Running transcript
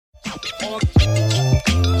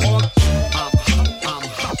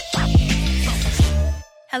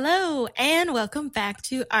Hello, and welcome back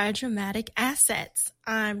to Our Dramatic Assets.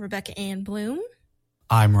 I'm Rebecca Ann Bloom.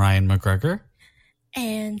 I'm Ryan McGregor.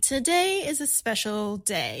 And today is a special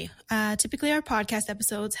day. Typically, our podcast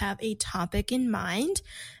episodes have a topic in mind.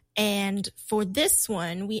 And for this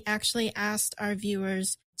one, we actually asked our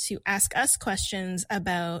viewers to ask us questions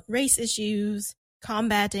about race issues,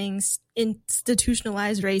 combating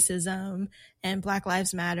institutionalized racism, and Black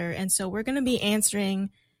Lives Matter. And so we're going to be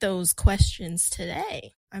answering those questions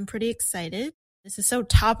today. I'm pretty excited. This is so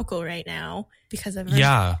topical right now because of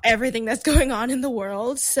everything that's going on in the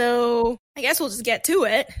world. So I guess we'll just get to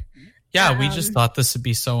it. Yeah, we just thought this would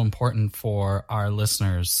be so important for our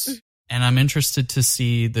listeners. And I'm interested to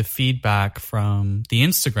see the feedback from the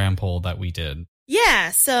Instagram poll that we did.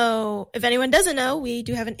 Yeah, so if anyone doesn't know, we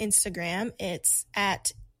do have an Instagram. It's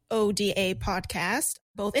at ODA Podcast,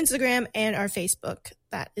 both Instagram and our Facebook.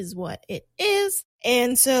 That is what it is.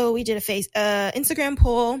 And so we did a Instagram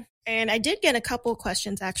poll. And I did get a couple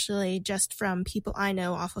questions actually just from people I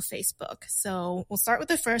know off of Facebook. So we'll start with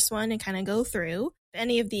the first one and kind of go through. If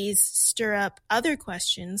any of these stir up other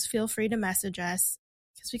questions, feel free to message us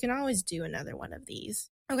because we can always do another one of these.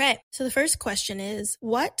 Okay, so the first question is,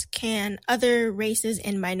 what can other races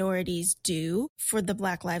and minorities do for the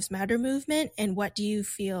Black Lives Matter movement, and what do you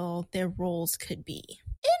feel their roles could be?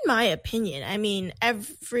 In my opinion, I mean,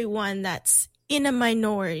 everyone that's in a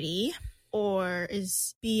minority or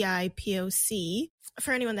is BIPOC,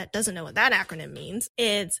 for anyone that doesn't know what that acronym means,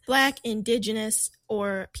 it's Black, Indigenous,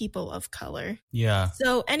 or people of color. Yeah.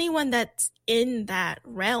 So anyone that's in that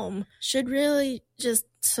realm should really just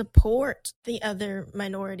support the other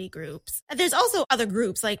minority groups. There's also other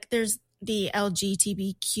groups, like there's the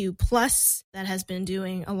LGBTQ plus that has been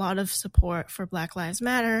doing a lot of support for Black Lives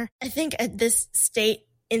Matter. I think at this state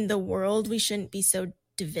in the world, we shouldn't be so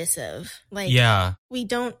divisive. We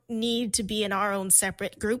don't need to be in our own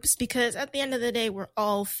separate groups because at the end of the day, we're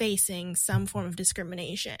all facing some form of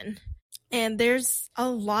discrimination. And there's a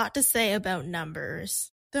lot to say about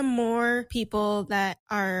numbers. The more people that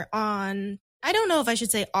are on, I don't know if I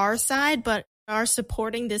should say our side, but are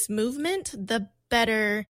supporting this movement, the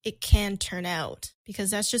better it can turn out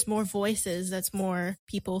because that's just more voices. That's more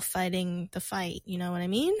people fighting the fight. You know what I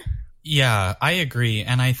mean? Yeah, I agree.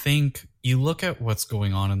 And I think you look at what's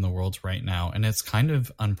going on in the world right now, and it's kind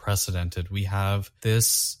of unprecedented. We have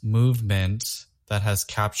this movement that has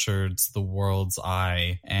captured the world's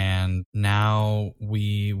eye, and now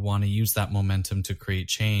we want to use that momentum to create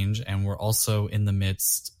change. And we're also in the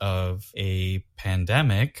midst of a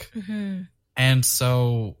pandemic. Mm-hmm. And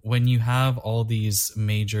so when you have all these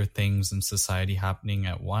major things in society happening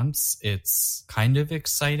at once, it's kind of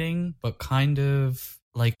exciting, but kind of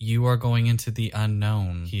like you are going into the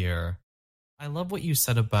unknown here. I love what you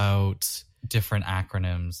said about different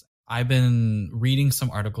acronyms. I've been reading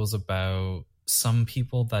some articles about some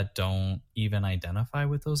people that don't even identify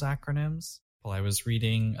with those acronyms. Well, I was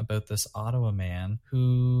reading about this Ottawa man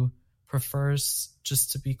who prefers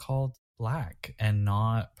just to be called Black and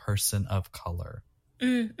not person of color,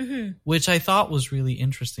 which I thought was really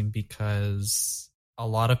interesting because a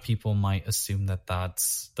lot of people might assume that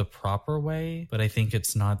that's the proper way, but I think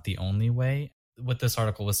it's not the only way. What this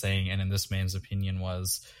article was saying, and in this man's opinion,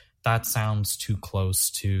 was that sounds too close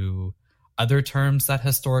to other terms that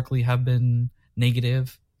historically have been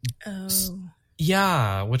negative. Oh.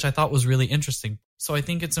 Yeah, which I thought was really interesting. So I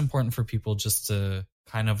think it's important for people just to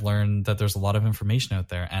kind of learn that there's a lot of information out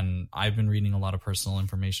there. And I've been reading a lot of personal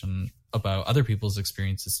information about other people's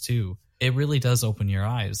experiences too. It really does open your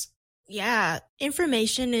eyes. Yeah,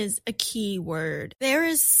 information is a key word. There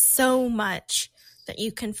is so much that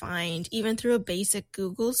you can find, even through a basic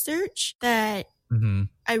Google search, that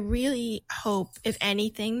I really hope, if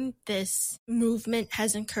anything, this movement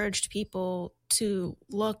has encouraged people to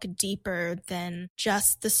look deeper than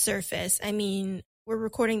just the surface. I mean, we're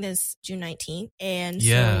recording this June 19th, and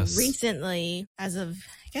so recently, as of,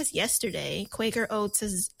 I guess, yesterday, Quaker Oats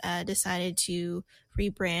has decided to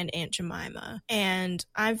rebrand Aunt Jemima. And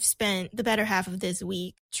I've spent the better half of this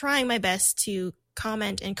week trying my best to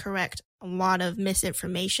comment and correct a lot of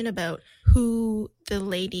misinformation about who the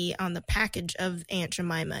lady on the package of Aunt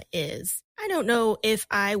Jemima is. I don't know if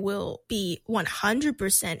I will be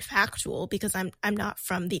 100% factual because I'm not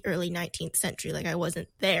from the early 19th century. Like, I wasn't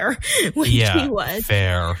there when she was.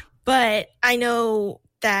 Fair. But I know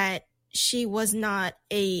that she was not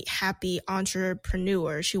a happy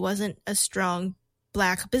entrepreneur. She wasn't a strong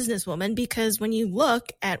Black businesswoman, because when you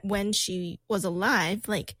look at when she was alive,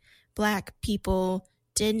 like, Black people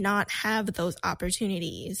did not have those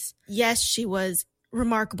opportunities. Yes, she was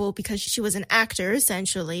remarkable because she was an actor,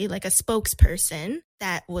 essentially, like a spokesperson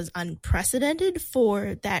that was unprecedented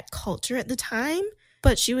for that culture at the time.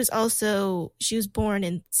 But she was born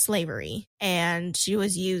in slavery, and she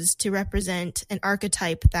was used to represent an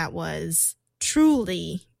archetype that was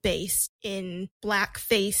truly based in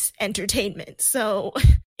blackface entertainment. So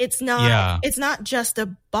it's not just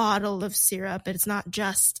a bottle of syrup. It's not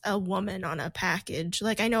just a woman on a package.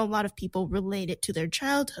 Like, I know a lot of people relate it to their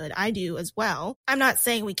childhood. I do as well. I'm not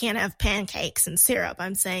saying we can't have pancakes and syrup.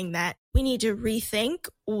 I'm saying that we need to rethink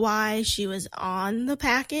why she was on the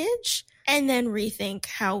package and then rethink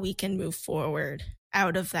how we can move forward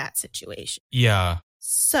out of that situation. Yeah.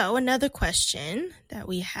 So another question that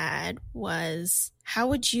we had was, how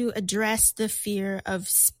would you address the fear of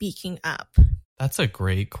speaking up? That's a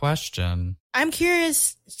great question. I'm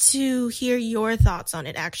curious to hear your thoughts on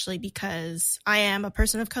it, actually, because I am a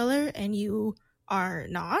person of color and you are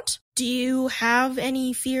not. Do you have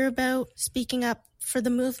any fear about speaking up for the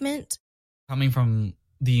movement? Coming from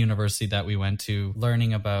the university that we went to,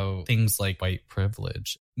 learning about things like white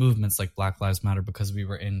privilege, movements like Black Lives Matter, because we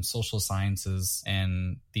were in social sciences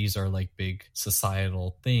and these are like big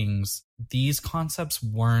societal things. These concepts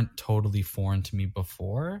weren't totally foreign to me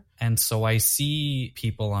before. And so I see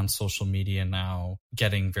people on social media now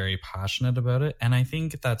getting very passionate about it. And I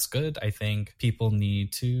think that's good. I think people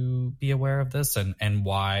need to be aware of this and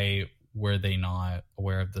why were they not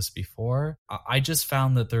aware of this before? I just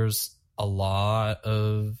found that there's a lot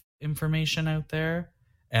of information out there.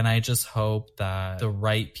 And I just hope that the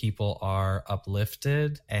right people are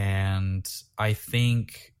uplifted. And I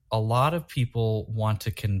think a lot of people want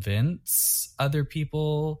to convince other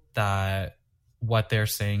people that what they're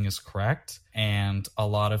saying is correct. And a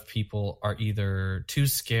lot of people are either too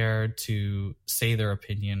scared to say their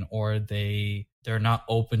opinion, or they're not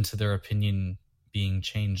open to their opinion being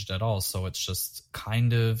changed at all. So it's just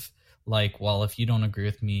kind of like, well, if you don't agree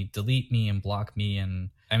with me, delete me and block me. And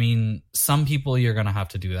I mean, some people you're going to have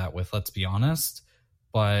to do that with, let's be honest.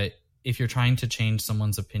 But if you're trying to change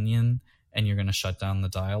someone's opinion and you're going to shut down the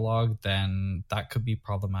dialogue, then that could be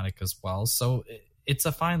problematic as well. So it's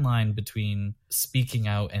a fine line between speaking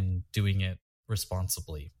out and doing it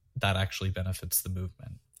responsibly that actually benefits the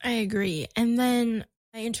movement. I agree. And then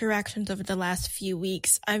my interactions over the last few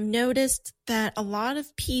weeks, I've noticed that a lot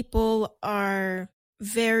of people are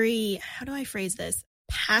very, how do I phrase this?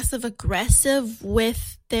 Passive aggressive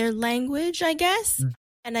with their language, I guess.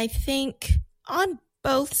 And I think on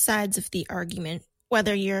both sides of the argument,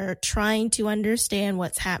 whether you're trying to understand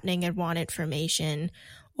what's happening and want information,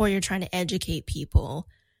 or you're trying to educate people,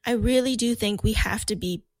 I really do think we have to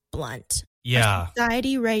be blunt. Yeah. Our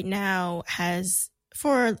society right now has,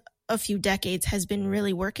 for a few decades, has been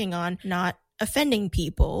really working on not offending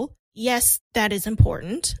people. Yes, that is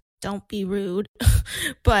important. Don't be rude.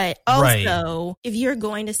 But also, if you're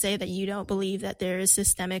going to say that you don't believe that there is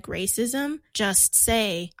systemic racism, just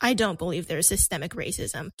say, I don't believe there's systemic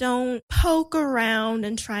racism. Don't poke around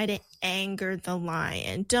and try to anger the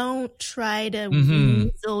lion. Don't try to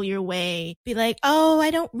weasel your way. Be like, oh,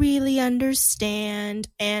 I don't really understand.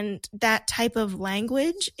 And that type of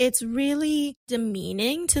language, it's really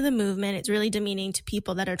demeaning to the movement. It's really demeaning to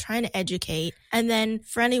people that are trying to educate. And then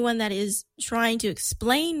for anyone that is trying to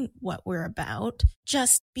explain what we're about,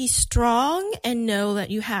 just be strong and know that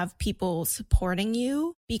you have people supporting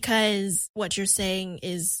you, because what you're saying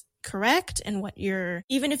is correct, and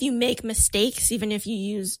even if you make mistakes, even if you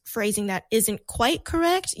use phrasing that isn't quite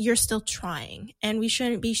correct, you're still trying, and we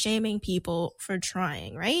shouldn't be shaming people for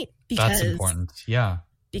trying, right? That's important. Yeah.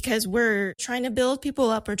 Because we're trying to build people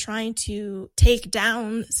up. We're trying to take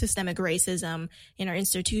down systemic racism in our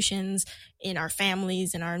institutions, in our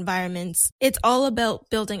families, in our environments. It's all about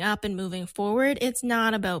building up and moving forward. It's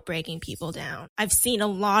not about breaking people down. I've seen a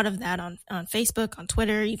lot of that on Facebook, on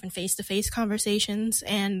Twitter, even face-to-face conversations.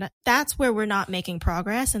 And that's where we're not making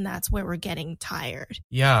progress, and that's where we're getting tired.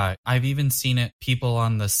 Yeah, I've even seen it. People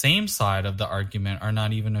on the same side of the argument are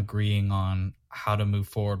not even agreeing on how to move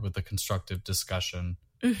forward with a constructive discussion.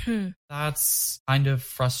 That's kind of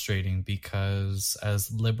frustrating, because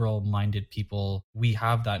as liberal-minded people, we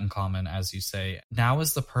have that in common, as you say. Now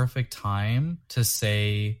is the perfect time to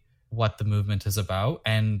say what the movement is about.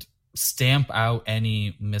 And stamp out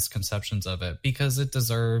any misconceptions of it because it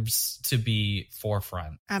deserves to be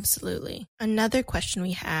forefront. Absolutely. Another question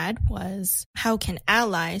we had was, how can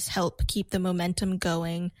allies help keep the momentum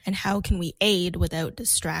going, and how can we aid without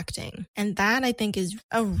distracting? And that, I think, is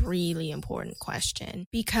a really important question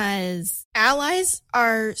because allies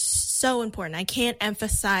are so important. I can't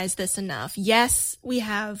emphasize this enough. Yes, we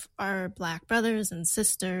have our Black brothers and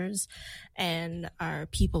sisters and our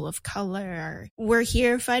people of color. We're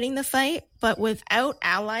here fighting the fight, but without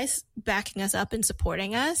allies backing us up and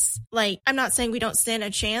supporting us, like, I'm not saying we don't stand a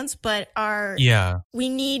chance, but we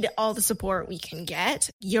need all the support we can get.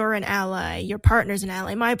 You're an ally, your partner's an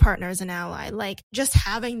ally, my partner's an ally. Like, just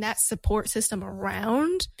having that support system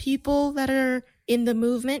around people that are in the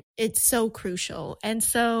movement, it's so crucial. And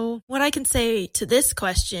so what I can say to this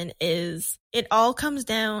question is it all comes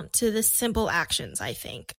down to the simple actions, I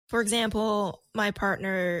think. For example, my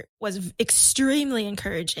partner was extremely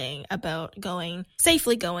encouraging about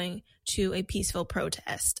safely going to a peaceful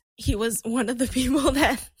protest. He was one of the people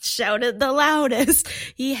that shouted the loudest.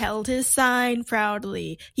 He held his sign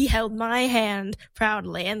proudly. He held my hand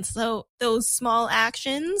proudly. And so those small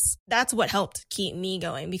actions, that's what helped keep me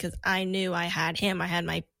going because I knew I had him. I had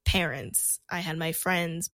my parents. I had my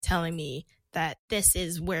friends telling me that this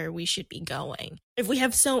is where we should be going. If we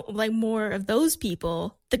have more of those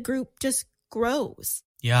people, the group just grows.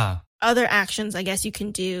 Yeah. Other actions I guess you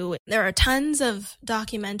can do. There are tons of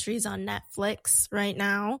documentaries on Netflix right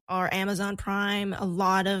now or Amazon Prime. A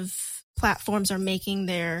lot of platforms are making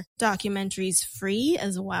their documentaries free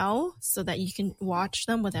as well so that you can watch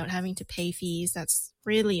them without having to pay fees. That's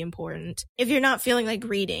really important. If you're not feeling like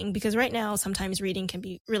reading, because right now sometimes reading can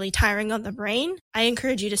be really tiring on the brain, I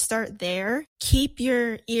encourage you to start there. Keep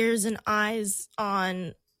your ears and eyes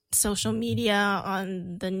on social media,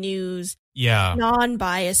 on the news. Yeah.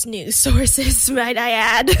 Non-biased news sources, might I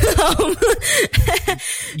add.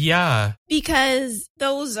 Yeah. Because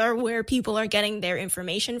those are where people are getting their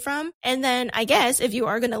information from. And then I guess if you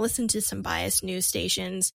are going to listen to some biased news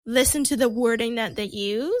stations, listen to the wording that they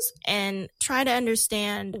use and try to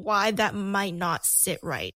understand why that might not sit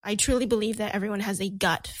right. I truly believe that everyone has a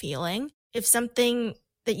gut feeling. If something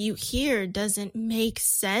that you hear doesn't make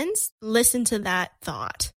sense, listen to that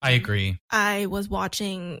thought. I agree. I was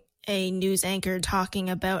watching a news anchor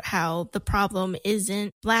talking about how the problem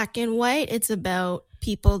isn't black and white. It's about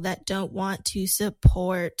people that don't want to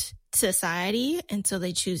support society, and so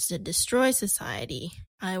they choose to destroy society.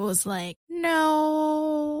 I was like,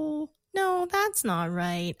 no, that's not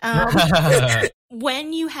right.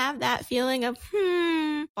 When you have that feeling of,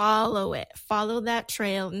 follow it. Follow that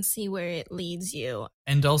trail and see where it leads you.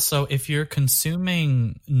 And also, if you're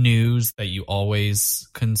consuming news that you always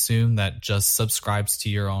consume that just subscribes to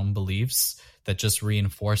your own beliefs, that just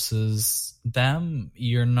reinforces them,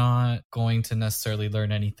 you're not going to necessarily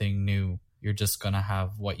learn anything new. You're just going to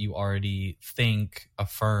have what you already think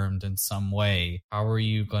affirmed in some way. How are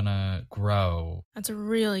you going to grow? That's a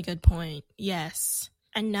really good point. Yes.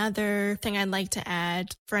 Another thing I'd like to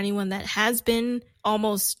add for anyone that has been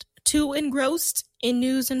almost too engrossed in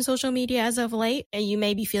news and social media as of late, and you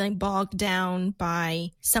may be feeling bogged down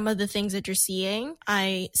by some of the things that you're seeing,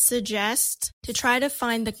 I suggest to try to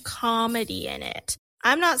find the comedy in it.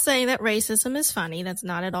 I'm not saying that racism is funny. That's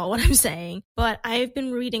not at all what I'm saying. But I've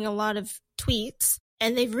been reading a lot of tweets,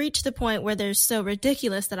 and they've reached the point where they're so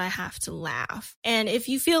ridiculous that I have to laugh. And if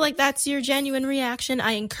you feel like that's your genuine reaction,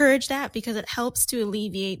 I encourage that because it helps to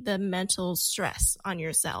alleviate the mental stress on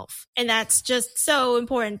yourself. And that's just so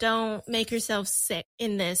important. Don't make yourself sick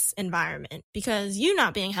in this environment because you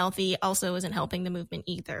not being healthy also isn't helping the movement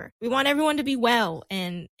either. We want everyone to be well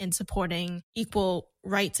and supporting equal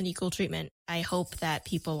rights and equal treatment. I hope that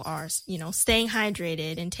people are, staying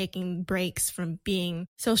hydrated and taking breaks from being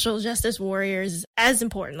social justice warriors as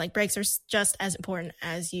important. Like, breaks are just as important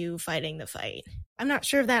as you fighting the fight. I'm not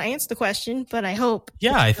sure if that answered the question, but I hope.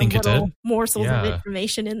 Yeah, I think it did. Morsels of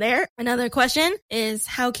information in there. Another question is,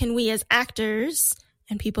 how can we as actors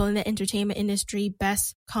and people in the entertainment industry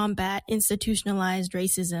best combat institutionalized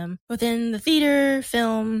racism within the theater,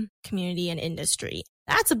 film, community, and industry?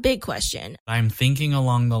 That's a big question. I'm thinking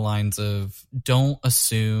along the lines of don't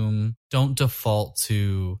default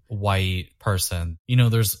to white person.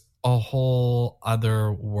 There's a whole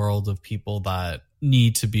other world of people that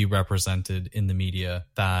need to be represented in the media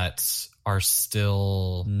that are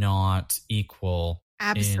still not equal.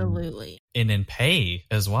 Absolutely. In pay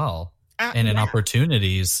as well. And in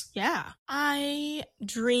opportunities. Yeah. I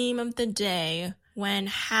dream of the day when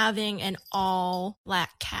having an all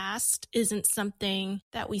Black cast isn't something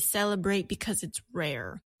that we celebrate because it's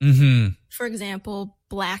rare, Mm-hmm. For example,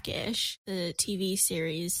 Blackish, the TV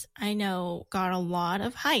series, I know got a lot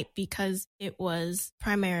of hype because it was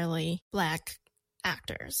primarily Black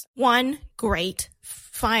actors. One, great,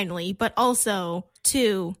 finally, but also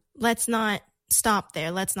two, let's not stop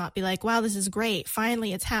there. Let's not be like, wow, this is great.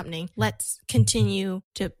 Finally, it's happening. Let's continue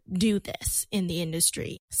to do this in the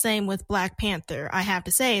industry. Same with Black Panther. I have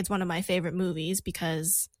to say, it's one of my favorite movies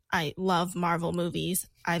because I love Marvel movies.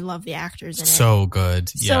 I love the actors in it. So good.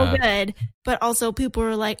 So good. But also people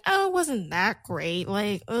were like, oh, it wasn't that great.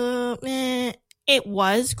 Like, meh. It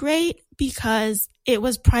was great because it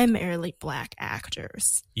was primarily Black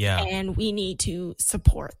actors. Yeah. And we need to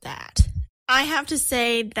support that. I have to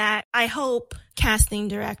say that I hope casting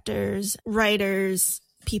directors, writers,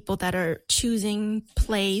 people that are choosing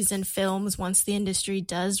plays and films once the industry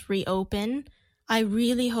does reopen, I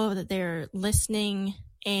really hope that they're listening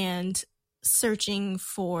and searching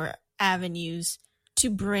for avenues to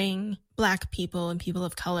bring Black people and people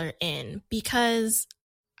of color in, because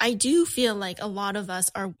I do feel like a lot of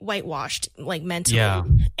us are whitewashed, like mentally. Yeah.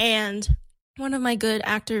 And one of my good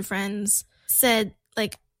actor friends said,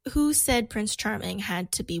 like, who said Prince Charming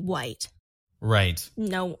had to be white? Right.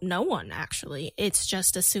 No one, actually. It's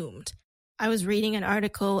just assumed. I was reading an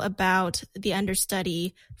article about the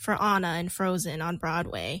understudy for Anna in Frozen on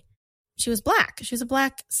Broadway. She was Black. She was a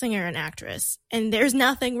Black singer and actress. And there's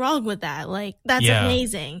nothing wrong with that. Like, that's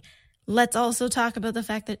amazing. Let's also talk about the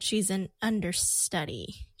fact that she's an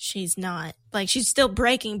understudy. She's not, like, she's still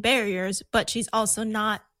breaking barriers, but she's also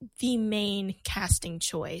not the main casting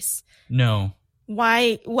choice. No.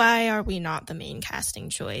 Why are we not the main casting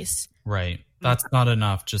choice? Right. That's not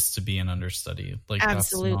enough just to be an understudy. Like,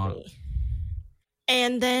 absolutely. That's not...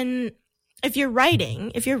 And then if you're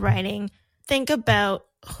writing, think about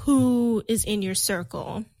who is in your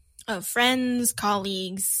circle of friends,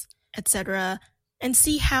 colleagues, etc., and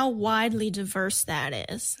see how widely diverse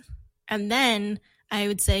that is. And then I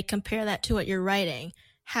would say compare that to what you're writing.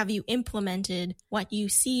 Have you implemented what you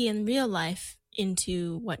see in real life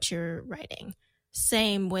into what you're writing?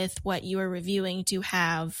 Same with what you are reviewing to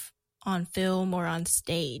have on film or on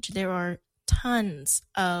stage. There are tons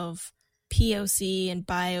of POC and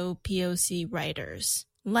bio-POC writers.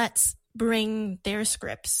 Let's bring their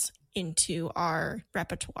scripts into our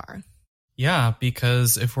repertoire. Yeah,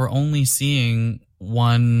 because if we're only seeing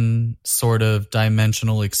one sort of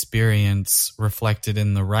dimensional experience reflected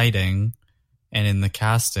in the writing and in the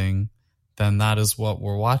casting, then that is what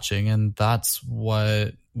we're watching, and that's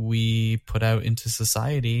what we put out into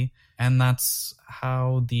society, and that's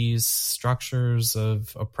how these structures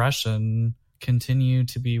of oppression continue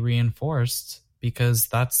to be reinforced, because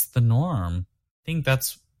that's the norm. I think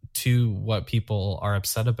that's to what people are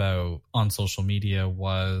upset about on social media,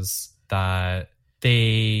 was that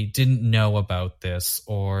they didn't know about this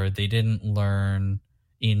or they didn't learn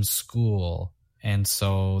in school. And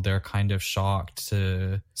so they're kind of shocked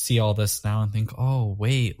to see all this now and think, oh,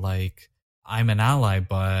 wait, like, I'm an ally,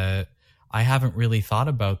 but I haven't really thought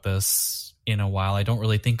about this in a while. I don't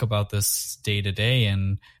really think about this day to day,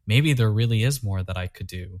 and maybe there really is more that I could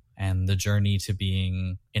do. And the journey to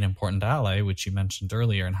being an important ally, which you mentioned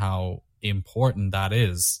earlier, and how important that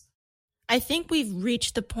is. I think we've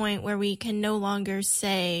reached the point where we can no longer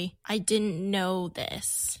say, I didn't know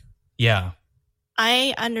this. Yeah.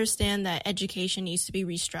 I understand that education needs to be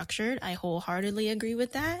restructured. I wholeheartedly agree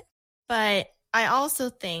with that. But I also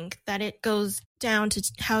think that it goes down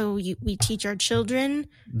to how we teach our children.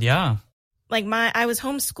 Yeah. Like I was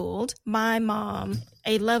homeschooled. My mom,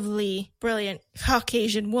 a lovely, brilliant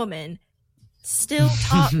Caucasian woman, still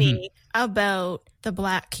taught me about the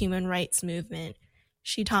Black human rights movement.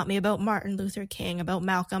 She taught me about Martin Luther King, about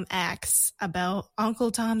Malcolm X, about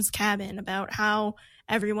Uncle Tom's Cabin, about how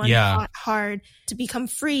everyone fought hard to become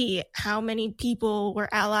free, how many people were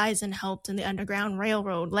allies and helped in the Underground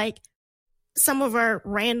Railroad. Like, some of our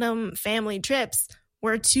random family trips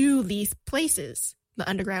were to these places, the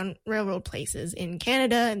Underground Railroad places in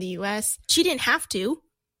Canada and the US. She didn't have to.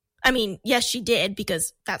 I mean, yes, she did,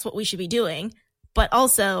 because that's what we should be doing, but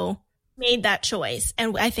also made that choice.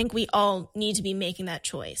 And I think we all need to be making that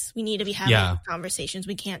choice. We need to be having conversations.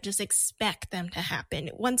 We can't just expect them to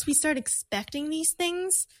happen. Once we start expecting these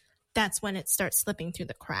things, that's when it starts slipping through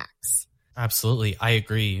the cracks. Absolutely. I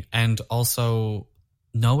agree. And also,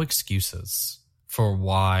 no excuses for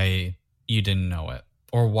why you didn't know it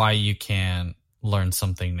or why you can't learn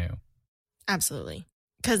something new. Absolutely.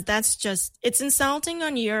 Because that's just, it's insulting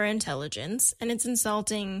on your intelligence, and it's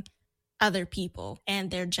insulting other people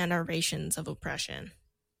and their generations of oppression.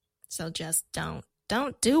 So just don't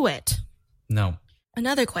do it. No.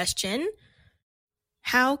 Another question.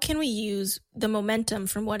 how can we use the momentum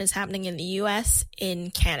from what is happening in the US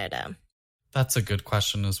in Canada? That's a good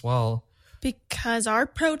question as well. Because our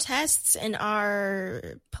protests and our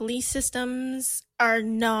police systems are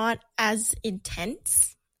not as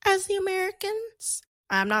intense as the Americans.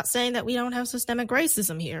 I'm not saying that we don't have systemic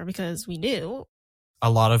racism here, because we do. A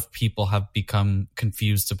lot of people have become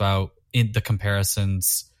confused about the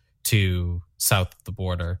comparisons to south of the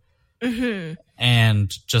border,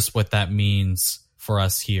 and just what that means for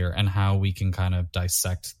us here and how we can kind of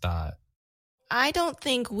dissect that. I don't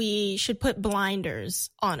think we should put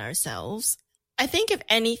blinders on ourselves. I think if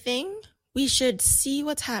anything, we should see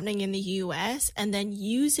what's happening in the US and then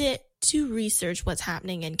use it to research what's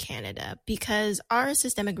happening in Canada, because our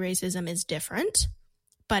systemic racism is different,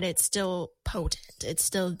 but it's still potent. It's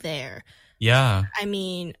still there. Yeah. I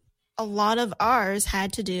mean, a lot of ours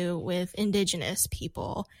had to do with Indigenous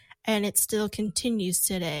people, and it still continues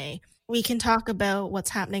today. We can talk about what's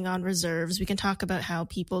happening on reserves. We can talk about how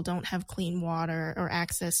people don't have clean water or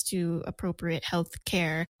access to appropriate health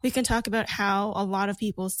care. We can talk about how a lot of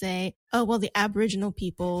people say, oh, well, the Aboriginal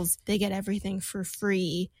peoples, they get everything for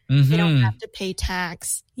free. They don't have to pay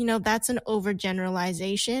tax. You know, that's an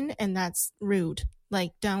overgeneralization, and that's rude.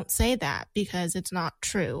 Like, don't say that, because it's not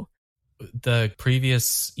true. The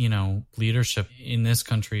previous, leadership in this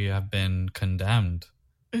country have been condemned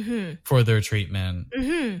for their treatment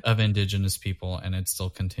of Indigenous people, and it still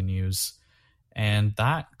continues. And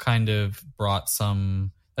that kind of brought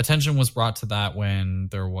some attention was brought to that when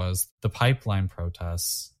there was the pipeline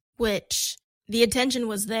protests. Which the attention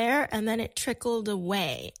was there, and then it trickled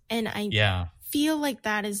away. And I feel like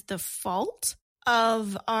that is the fault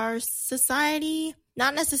of our society,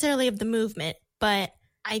 not necessarily of the movement, but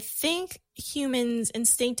I think humans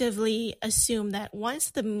instinctively assume that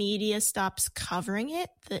once the media stops covering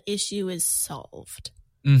it, the issue is solved.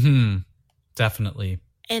 Definitely.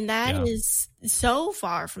 And that is so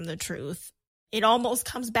far from the truth. It almost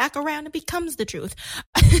comes back around and becomes the truth.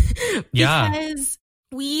 Because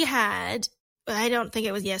we had, I don't think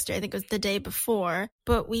it was yesterday, I think it was the day before,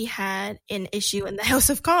 but we had an issue in the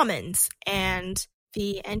House of Commons, and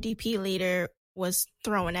the NDP leader was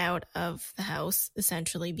thrown out of the House,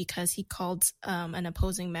 essentially, because he called an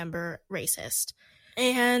opposing member racist.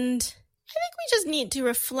 And I think we just need to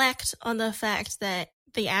reflect on the fact that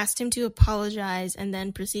they asked him to apologize and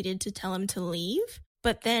then proceeded to tell him to leave.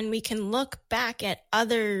 But then we can look back at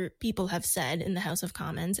other people have said in the House of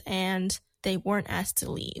Commons, and they weren't asked to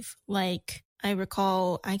leave. Like, I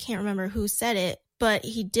recall, I can't remember who said it, but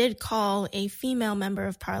he did call a female member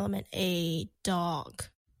of parliament a dog.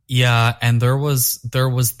 Yeah, and there was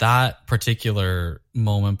that particular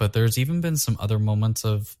moment, but there's even been some other moments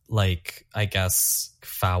of, like, I guess,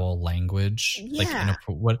 foul language, like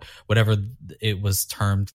whatever it was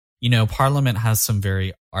termed. Parliament has some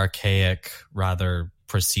very archaic, rather,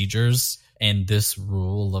 procedures, and this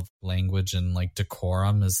rule of language and, like,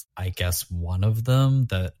 decorum is, I guess, one of them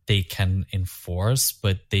that they can enforce,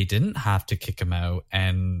 but they didn't have to kick him out.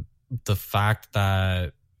 And the fact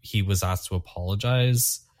that he was asked to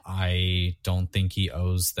apologize, I don't think he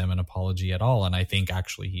owes them an apology at all. And I think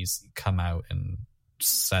actually he's come out and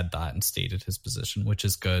said that and stated his position, which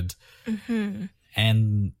is good.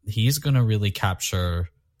 And he's going to really capture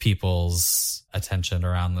people's attention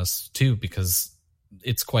around this too, because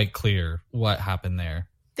it's quite clear what happened there.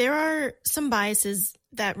 There are some biases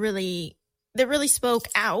that really spoke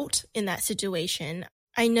out in that situation.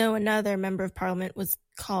 I know another member of parliament was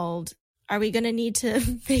called, are we going to need to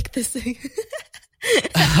make this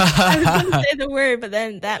I was going to say the word, but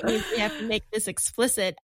then that means we have to make this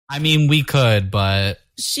explicit. I mean, we could, but...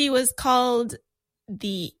 She was called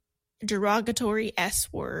the derogatory S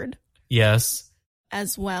word. Yes.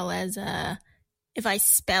 As well as, if I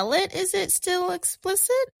spell it, is it still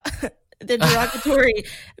explicit? The derogatory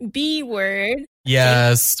B word.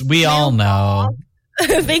 Yes, we all know.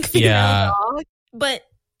 Big female dog. But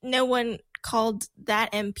no one called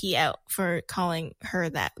that MP out for calling her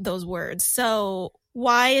those words. So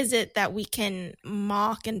why is it that we can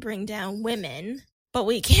mock and bring down women, but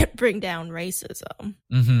we can't bring down racism?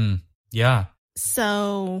 Yeah.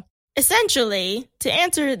 So essentially, to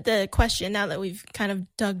answer the question, now that we've kind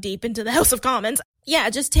of dug deep into the House of Commons,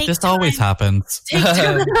 just take this time. Always happens.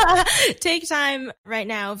 Take time right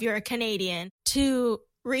now, if you're a Canadian, to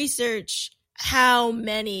research how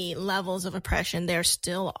many levels of oppression there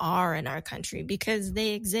still are in our country, because they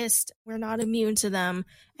exist. We're not immune to them,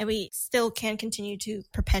 and we still can continue to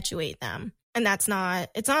perpetuate them. And it's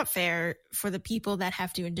not fair for the people that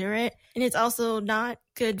have to endure it. And it's also not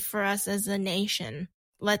good for us as a nation.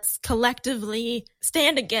 Let's collectively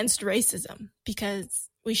stand against racism, because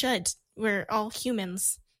we should. We're all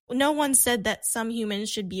humans. No one said that some humans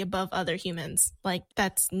should be above other humans. Like,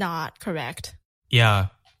 that's not correct. Yeah.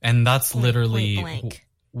 And that's Point literally blank.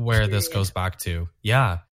 where this goes back to.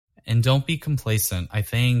 Yeah. And don't be complacent. I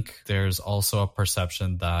think there's also a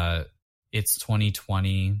perception that it's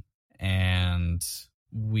 2020 and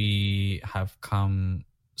we have come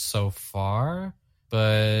so far,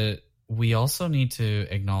 but we also need to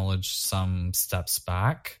acknowledge some steps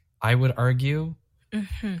back, I would argue.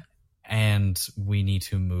 Mm-hmm. And we need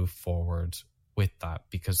to move forward with that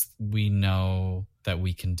because we know that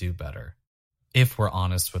we can do better if we're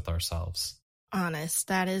honest with ourselves. Honest.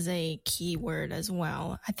 That is a key word as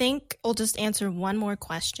well. I think I'll just answer one more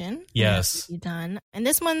question. Yes. Be done. And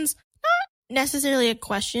this one's not necessarily a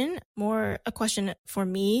question, more a question for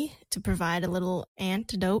me to provide a little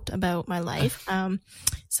antidote about my life.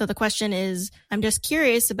 So the question is, I'm just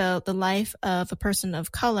curious about the life of a person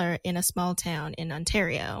of color in a small town in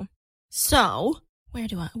Ontario. So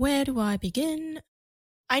where do I begin?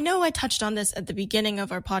 I know I touched on this at the beginning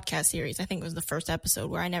of our podcast series. I think it was the first episode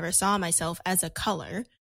where I never saw myself as a color.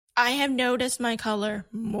 I have noticed my color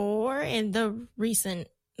more in the recent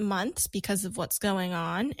months because of what's going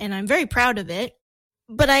on, and I'm very proud of it.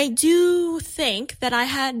 But I do think that I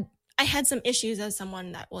had some issues as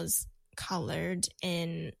someone that was colored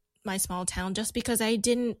in my small town just because I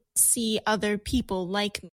didn't see other people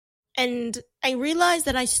like me. And I realized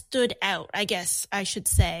that I stood out, I guess I should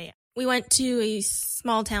say. We went to a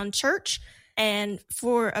small town church, and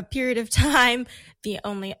for a period of time, the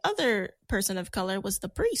only other person of color was the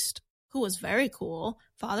priest, who was very cool.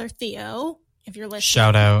 Father Theo, if you're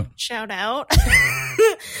listening. Shout out.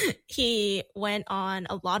 He went on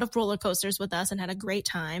a lot of roller coasters with us and had a great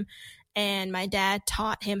time. And my dad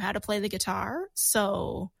taught him how to play the guitar.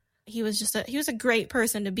 So he was a great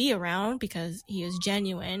person to be around because he was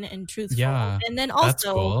genuine and truthful. Yeah, and then that's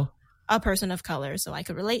also cool. A person of color, so I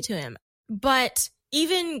could relate to him. But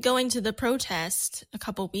even going to the protest a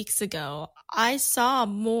couple weeks ago, I saw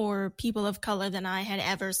more people of color than I had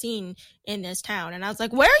ever seen in this town. And I was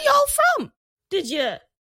like, where are y'all from? Did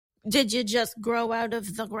you just grow out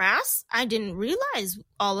of the grass? I didn't realize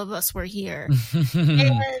all of us were here.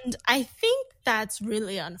 And I think that's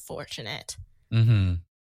really unfortunate. Mm-hmm.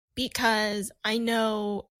 Because I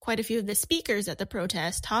know quite a few of the speakers at the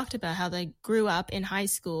protest talked about how they grew up in high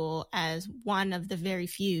school as one of the very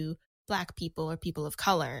few Black people or people of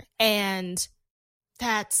color. And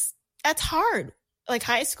that's hard. Like,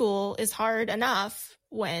 high school is hard enough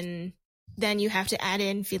when then you have to add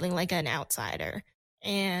in feeling like an outsider.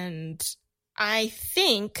 And I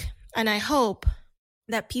think, and I hope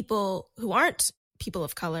that people who aren't people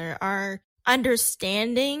of color are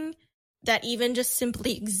understanding that even just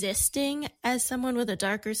simply existing as someone with a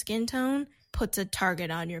darker skin tone puts a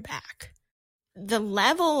target on your back. The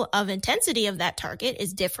level of intensity of that target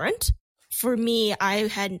is different. For me, I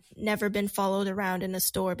had never been followed around in a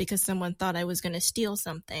store because someone thought I was going to steal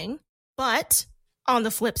something. But on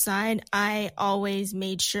the flip side, I always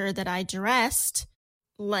made sure that I dressed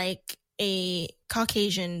like a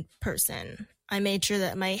Caucasian person. I made sure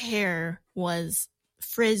that my hair was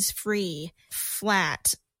frizz-free,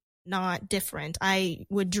 flat, not different. I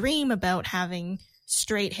would dream about having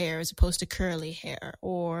straight hair as opposed to curly hair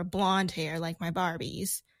or blonde hair like my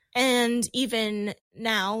Barbies. And even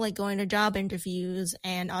now, like going to job interviews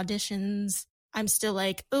and auditions, I'm still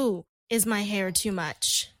like, ooh, is my hair too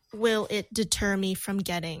much? Will it deter me from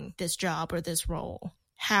getting this job or this role?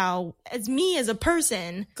 How is me as a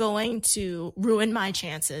person going to ruin my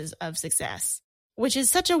chances of success? Which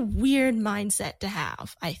is such a weird mindset to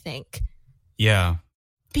have, I think. Yeah.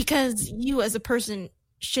 Because you as a person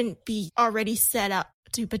shouldn't be already set up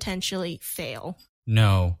to potentially fail.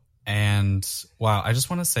 No. And wow, I just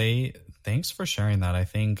want to say thanks for sharing that. I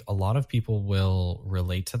think a lot of people will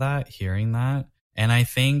relate to that, hearing that. And I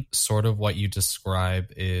think sort of what you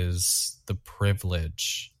describe is the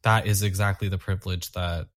privilege. That is exactly the privilege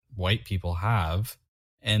that white people have.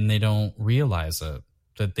 And they don't realize it,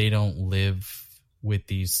 that they don't live with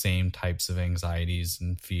these same types of anxieties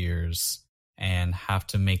and fears and have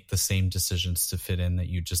to make the same decisions to fit in that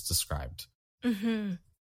you just described. Mm-hmm.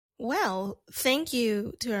 Well, thank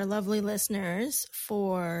you to our lovely listeners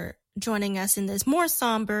for joining us in this more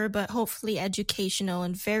somber but hopefully educational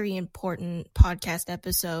and very important podcast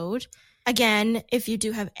episode. Again, if you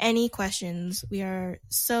do have any questions, we are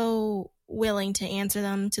so willing to answer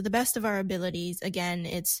them to the best of our abilities. Again,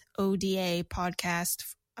 it's ODA Podcast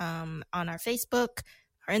on our Facebook,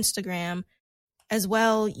 our Instagram. As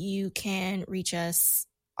well, you can reach us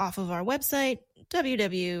off of our website,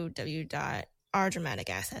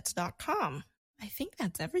 www.ourdramaticassets.com. I think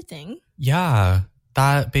that's everything. Yeah.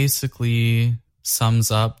 that basically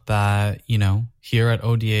sums up that, here at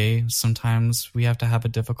ODA, sometimes we have to have a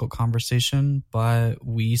difficult conversation, but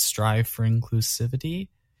we strive for inclusivity.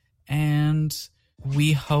 And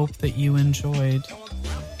we hope that you enjoyed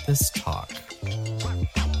this talk.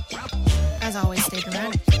 As always, stay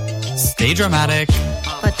dramatic. Stay dramatic.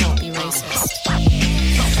 But don't be racist.